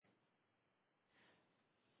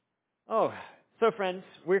Oh, so friends,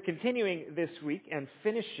 we're continuing this week and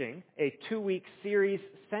finishing a 2-week series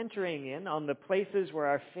centering in on the places where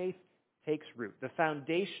our faith takes root, the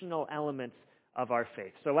foundational elements of our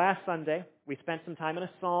faith. So last Sunday, we spent some time in a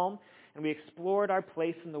psalm and we explored our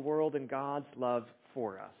place in the world and God's love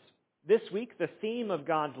for us. This week, the theme of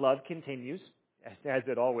God's love continues, as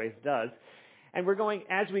it always does, and we're going,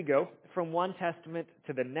 as we go, from one testament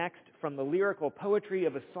to the next, from the lyrical poetry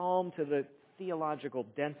of a psalm to the theological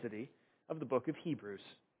density of the book of Hebrews.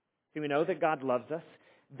 So we know that God loves us,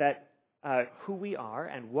 that who we are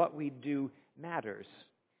and what we do matters.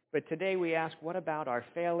 But today we ask, what about our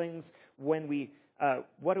failings? What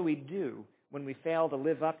do we do when we fail to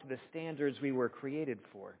live up to the standards we were created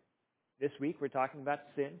for? This week we're talking about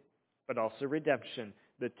sin, but also redemption,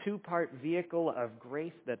 the two-part vehicle of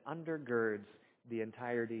grace that undergirds the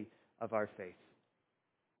entirety of our faith.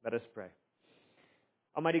 Let us pray.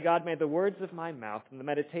 Almighty God, may the words of my mouth and the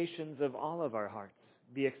meditations of all of our hearts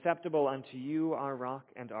be acceptable unto you, our rock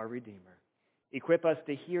and our Redeemer. Equip us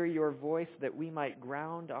to hear your voice that we might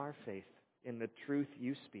ground our faith in the truth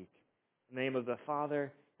you speak. In the name of the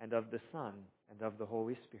Father, and of the Son, and of the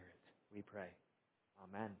Holy Spirit, we pray.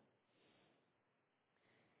 Amen.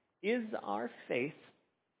 Is our faith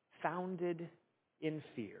founded in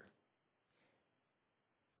fear?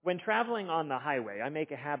 When traveling on the highway, I make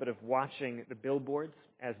a habit of watching the billboards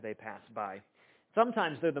as they pass by.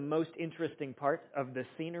 Sometimes they're the most interesting part of the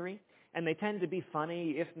scenery, and they tend to be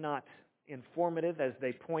funny, if not informative, as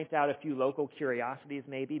they point out a few local curiosities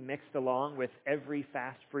maybe mixed along with every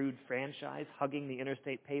fast food franchise hugging the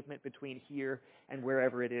interstate pavement between here and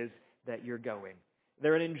wherever it is that you're going.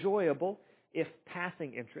 They're an enjoyable, if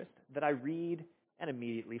passing interest, that I read and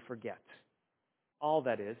immediately forget. All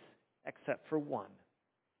that is, except for one.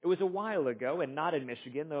 It was a while ago, and not in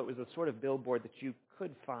Michigan, though it was a sort of billboard that you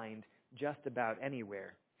could find just about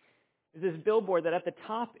anywhere. It was this billboard that at the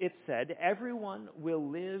top it said, "Everyone will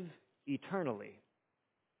live eternally."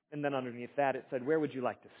 And then underneath that it said, "Where would you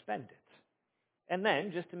like to spend it?" And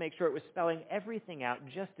then, just to make sure it was spelling everything out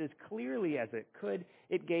just as clearly as it could,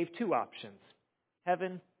 it gave two options,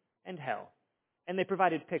 heaven and hell. And they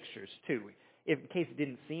provided pictures, too. In case it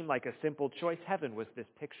didn't seem like a simple choice, heaven was this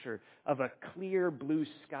picture of a clear blue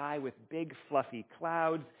sky with big fluffy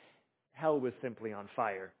clouds. Hell was simply on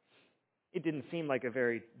fire. It didn't seem like a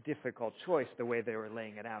very difficult choice the way they were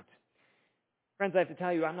laying it out. Friends, I have to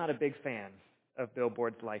tell you, I'm not a big fan of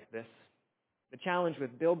billboards like this. The challenge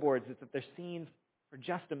with billboards is that they're seen for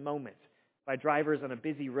just a moment by drivers on a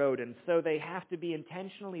busy road, and so they have to be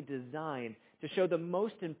intentionally designed to show the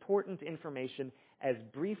most important information as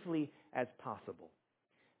briefly as possible.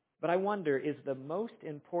 But I wonder, is the most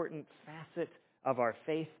important facet of our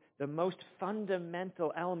faith, the most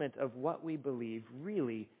fundamental element of what we believe,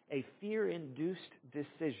 really a fear-induced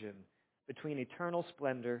decision between eternal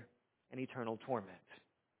splendor and eternal torment?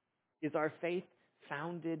 Is our faith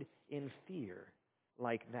founded in fear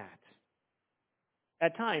like that?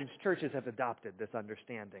 At times, churches have adopted this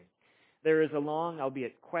understanding. There is a long,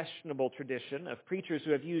 albeit questionable, tradition of preachers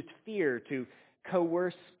who have used fear to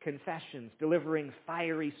coerce confessions, delivering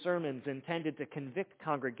fiery sermons intended to convict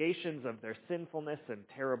congregations of their sinfulness and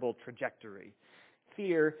terrible trajectory.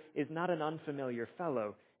 Fear is not an unfamiliar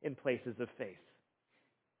fellow in places of faith.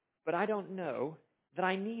 But I don't know that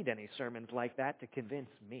I need any sermons like that to convince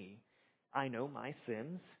me. I know my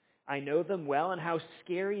sins. I know them well and how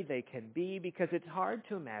scary they can be, because it's hard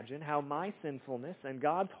to imagine how my sinfulness and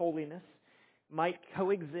God's holiness might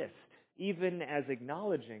coexist, even as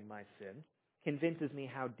acknowledging my sin convinces me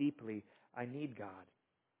how deeply I need God.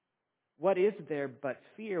 What is there but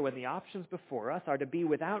fear when the options before us are to be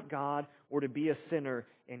without God or to be a sinner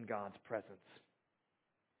in God's presence?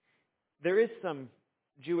 There is some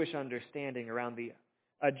Jewish understanding around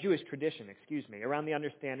Jewish tradition, around the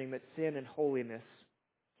understanding that sin and holiness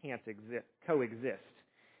can't coexist.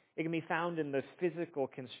 It can be found in the physical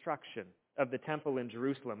construction of the temple in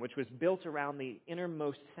Jerusalem, which was built around the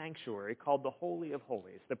innermost sanctuary called the Holy of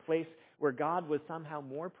Holies, the place where God was somehow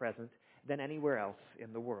more present than anywhere else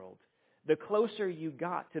in the world. The closer you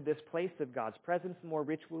got to this place of God's presence, the more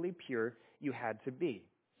ritually pure you had to be.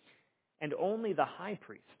 And only the high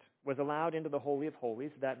priest was allowed into the Holy of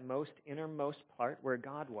Holies, that most innermost part where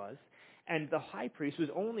God was, and the high priest was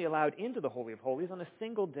only allowed into the Holy of Holies on a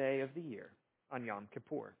single day of the year, on Yom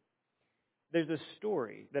Kippur. There's a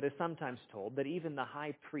story that is sometimes told that even the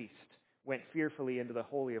high priest went fearfully into the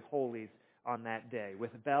Holy of Holies on that day,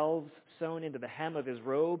 with bells sewn into the hem of his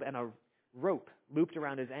robe and a rope looped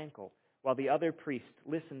around his ankle, while the other priests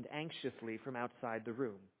listened anxiously from outside the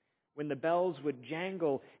room. When the bells would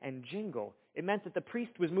jangle and jingle, it meant that the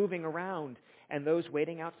priest was moving around, and those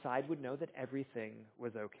waiting outside would know that everything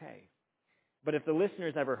was okay. But if the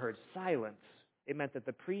listeners ever heard silence, it meant that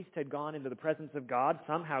the priest had gone into the presence of God,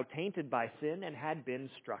 somehow tainted by sin, and had been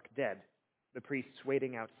struck dead. The priests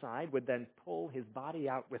waiting outside would then pull his body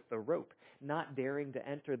out with the rope, not daring to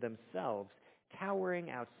enter themselves, cowering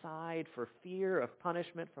outside for fear of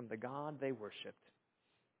punishment from the God they worshipped.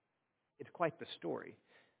 It's quite the story.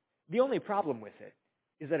 The only problem with it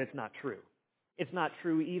is that it's not true. It's not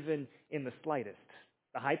true even in the slightest.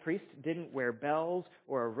 The high priest didn't wear bells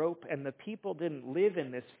or a rope, and the people didn't live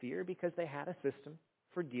in this fear because they had a system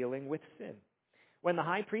for dealing with sin. When the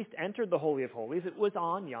high priest entered the Holy of Holies, it was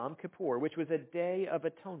on Yom Kippur, which was a day of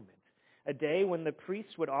atonement, a day when the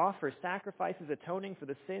priests would offer sacrifices atoning for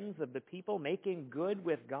the sins of the people, making good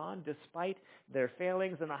with God despite their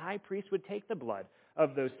failings, and the high priest would take the blood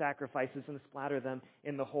of those sacrifices and splatter them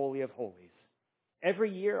in the Holy of Holies.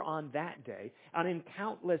 Every year on that day, and in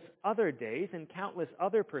countless other days and countless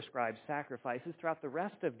other prescribed sacrifices throughout the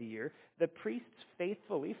rest of the year, the priests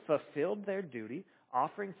faithfully fulfilled their duty,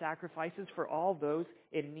 offering sacrifices for all those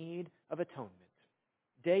in need of atonement.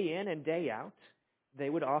 Day in and day out,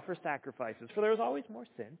 they would offer sacrifices, for there was always more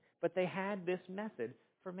sin, but they had this method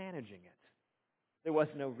for managing it. There was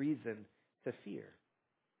no reason to fear.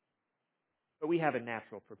 But we have a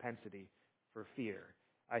natural propensity for fear,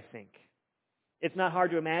 I think. It's not hard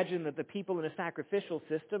to imagine that the people in a sacrificial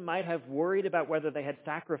system might have worried about whether they had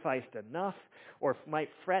sacrificed enough, or might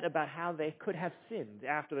fret about how they could have sinned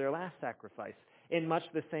after their last sacrifice, in much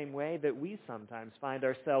the same way that we sometimes find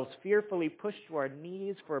ourselves fearfully pushed to our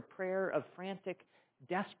knees for a prayer of frantic,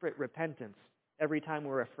 desperate repentance every time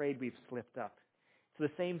we're afraid we've slipped up.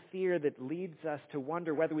 It's the same fear that leads us to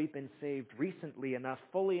wonder whether we've been saved recently enough,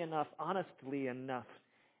 fully enough, honestly enough,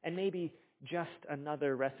 and maybe just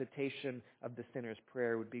another recitation of the sinner's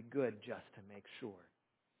prayer would be good just to make sure.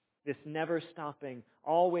 This never stopping,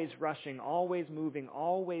 always rushing, always moving,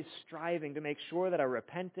 always striving to make sure that our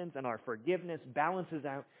repentance and our forgiveness balances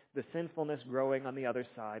out the sinfulness growing on the other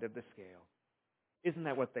side of the scale. Isn't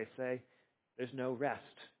that what they say? There's no rest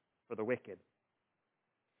for the wicked.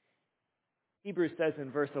 Hebrews says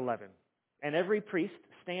in verse 11, "And every priest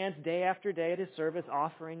stands day after day at his service,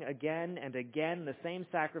 offering again and again the same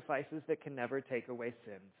sacrifices that can never take away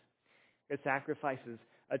sins." The sacrifices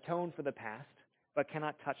atone for the past, but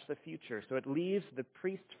cannot touch the future. So it leaves the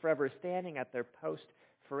priests forever standing at their post,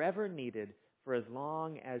 forever needed for as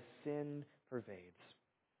long as sin pervades.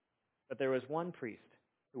 But there was one priest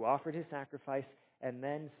who offered his sacrifice and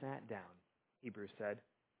then sat down, Hebrews said.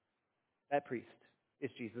 That priest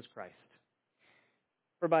is Jesus Christ.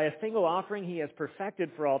 For by a single offering he has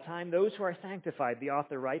perfected for all time those who are sanctified, the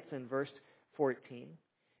author writes in verse 14.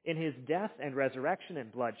 In his death and resurrection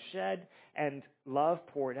and blood shed and love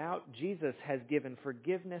poured out, Jesus has given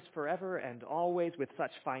forgiveness forever and always with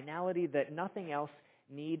such finality that nothing else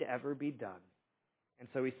need ever be done. And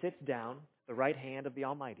so he sits down at the right hand of the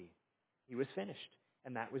Almighty. He was finished,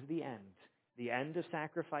 and that was the end of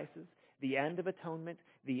sacrifices, the end of atonement,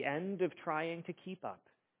 the end of trying to keep up.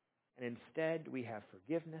 And instead, we have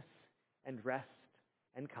forgiveness and rest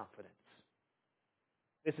and confidence.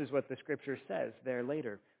 This is what the Scripture says there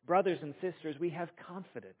later. Brothers and sisters, we have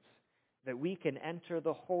confidence that we can enter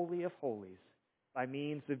the Holy of Holies by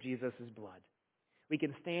means of Jesus' blood. We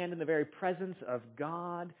can stand in the very presence of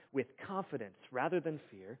God with confidence rather than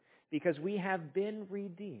fear because we have been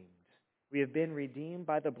redeemed. We have been redeemed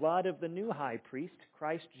by the blood of the new high priest,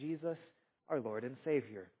 Christ Jesus, our Lord and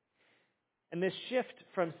Savior. And this shift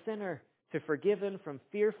from sinner to forgiven, from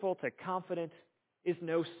fearful to confident, is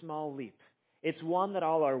no small leap. It's one that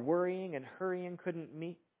all our worrying and hurrying couldn't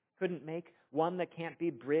make, one that can't be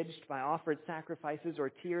bridged by offered sacrifices or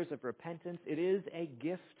tears of repentance. It is a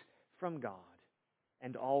gift from God,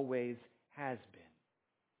 and always has been.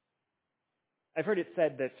 I've heard it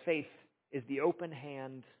said that faith is the open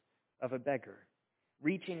hand of a beggar,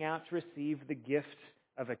 reaching out to receive the gift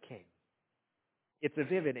of a king. It's a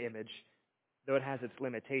vivid image, though it has its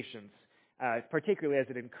limitations, particularly as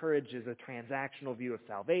it encourages a transactional view of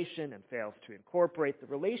salvation and fails to incorporate the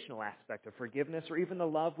relational aspect of forgiveness or even the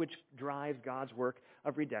love which drives God's work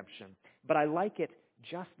of redemption. But I like it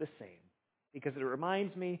just the same because it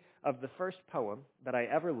reminds me of the first poem that I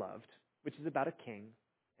ever loved, which is about a king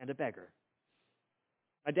and a beggar.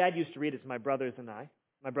 My dad used to read it to my brothers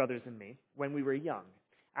and me, when we were young,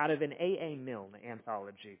 out of an A.A. Milne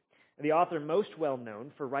anthology. The author most well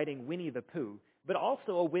known for writing Winnie the Pooh, but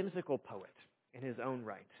also a whimsical poet in his own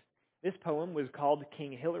right. This poem was called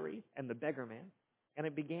King Hilary and the Beggar Man, and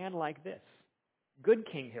it began like this. Good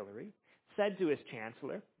King Hilary, said to his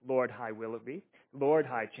chancellor, Lord High Willoughby, Lord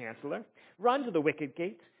High Chancellor, run to the wicket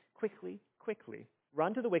gate, quickly, quickly,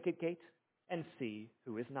 run to the wicket gate and see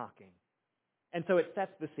who is knocking. And so it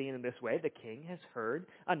sets the scene in this way. The king has heard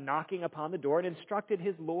a knocking upon the door and instructed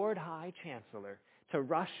his Lord High Chancellor to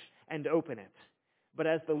rush and open it. But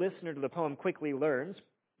as the listener to the poem quickly learns,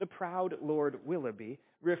 the proud Lord Willoughby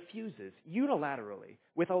refuses unilaterally,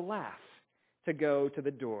 with a laugh, to go to the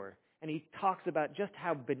door. And he talks about just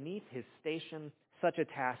how beneath his station such a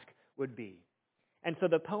task would be. And so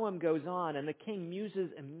the poem goes on, and the king muses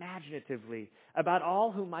imaginatively about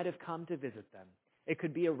all who might have come to visit them. It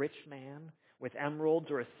could be a rich man with emeralds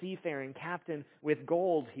or a seafaring captain with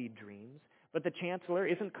gold, he dreams. But the chancellor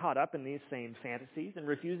isn't caught up in these same fantasies and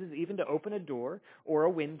refuses even to open a door or a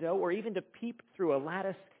window or even to peep through a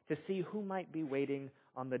lattice to see who might be waiting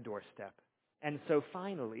on the doorstep. And so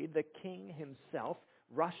finally, the king himself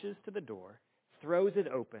rushes to the door, throws it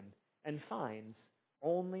open, and finds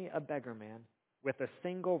only a beggarman with a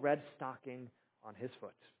single red stocking on his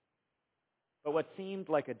foot. But what seemed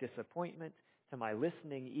like a disappointment to my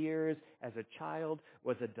listening ears as a child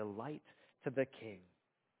was a delight to the king,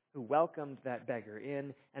 who welcomed that beggar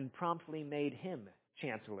in and promptly made him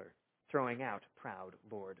chancellor, throwing out proud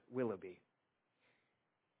Lord Willoughby.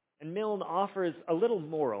 And Milne offers a little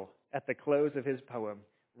moral at the close of his poem,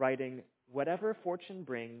 writing, "Whatever fortune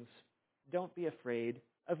brings, don't be afraid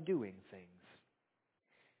of doing things."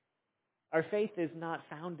 Our faith is not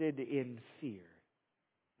founded in fear,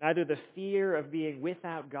 neither the fear of being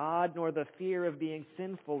without God nor the fear of being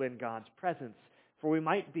sinful in God's presence. For we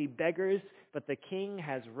might be beggars, but the King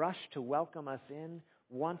has rushed to welcome us in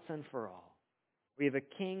once and for all. We have a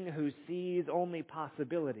King who sees only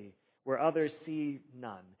possibility where others see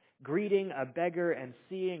none, greeting a beggar and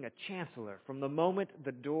seeing a chancellor from the moment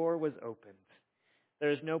the door was opened.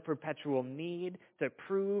 There is no perpetual need to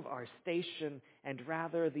prove our station, and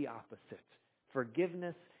rather the opposite.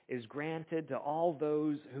 Forgiveness is granted to all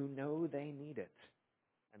those who know they need it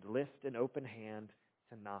and lift an open hand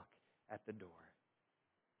to knock at the door.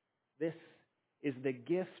 This is the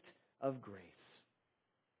gift of grace.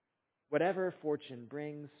 Whatever fortune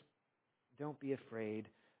brings, don't be afraid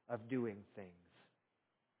of doing things.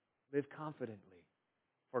 Live confidently,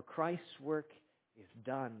 for Christ's work is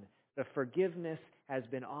done. The forgiveness has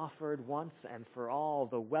been offered once and for all.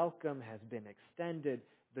 The welcome has been extended.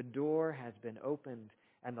 The door has been opened,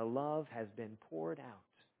 and the love has been poured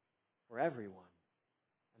out for everyone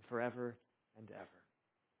and forever and ever.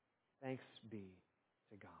 Thanks be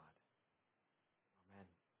to God.